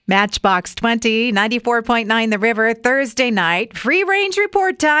Matchbox 20, 94.9 The River, Thursday night. Free range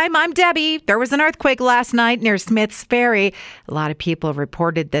report time. I'm Debbie. There was an earthquake last night near Smith's Ferry. A lot of people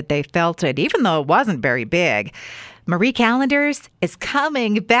reported that they felt it, even though it wasn't very big. Marie Callender's is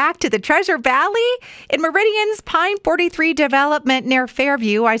coming back to the Treasure Valley in Meridian's Pine 43 development near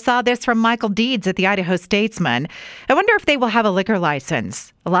Fairview. I saw this from Michael Deeds at the Idaho Statesman. I wonder if they will have a liquor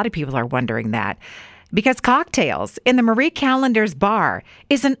license. A lot of people are wondering that. Because cocktails in the Marie Callender's bar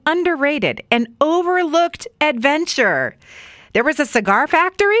is an underrated and overlooked adventure. There was a cigar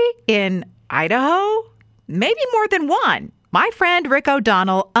factory in Idaho, maybe more than one. My friend Rick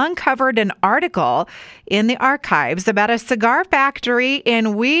O'Donnell uncovered an article in the archives about a cigar factory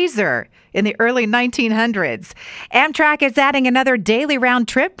in Weiser in the early 1900s. Amtrak is adding another daily round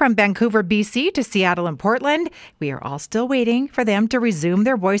trip from Vancouver, BC to Seattle and Portland. We are all still waiting for them to resume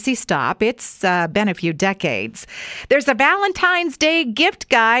their Boise stop. It's been a few decades. There's a Valentine's Day gift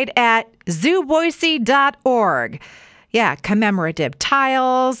guide at zooboise.org. Yeah, commemorative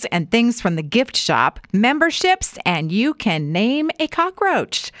tiles and things from the gift shop, memberships, and you can name a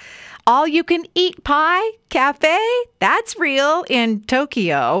cockroach. All-you-can-eat pie cafe, that's real in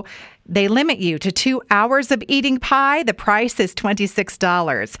Tokyo. They limit you to 2 hours of eating pie. The price is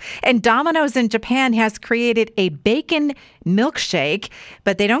 $26. And Domino's in Japan has created a bacon milkshake,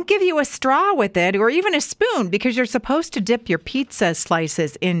 but they don't give you a straw with it or even a spoon because you're supposed to dip your pizza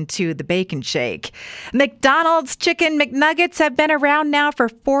slices into the bacon shake. McDonald's Chicken McNuggets have been around now for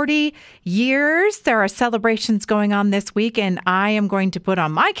 40 years. There are celebrations going on this week, and I am going to put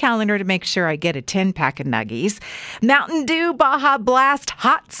on my calendar to make sure I get a 10-pack of nuggies. Mountain Dew Baja Blast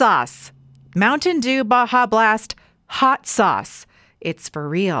Hot Sauce. Mountain Dew Baja Blast Hot Sauce. It's for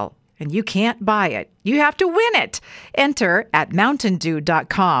real. And you can't buy it. You have to win it. Enter at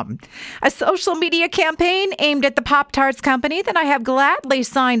mountaindew.com. A social media campaign aimed at the Pop-Tarts company that I have gladly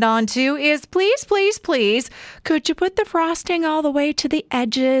signed on to is please, please, please, could you put the frosting all the way to the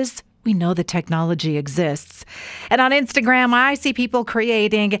edges? We know the technology exists. And on Instagram, I see people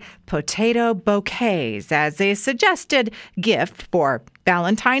creating potato bouquets as a suggested gift for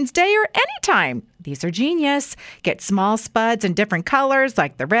Valentine's Day or anytime. These are genius. Get small spuds in different colors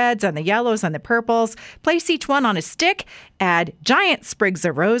like the reds and the yellows and the purples. Place each one on a stick, add giant sprigs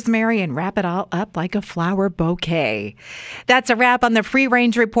of rosemary, and wrap it all up like a flower bouquet. That's a wrap on the Free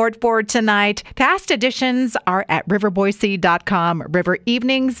Range Report for tonight. Past editions are at riverboise.com,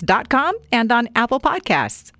 riverevenings.com, and on Apple Podcasts.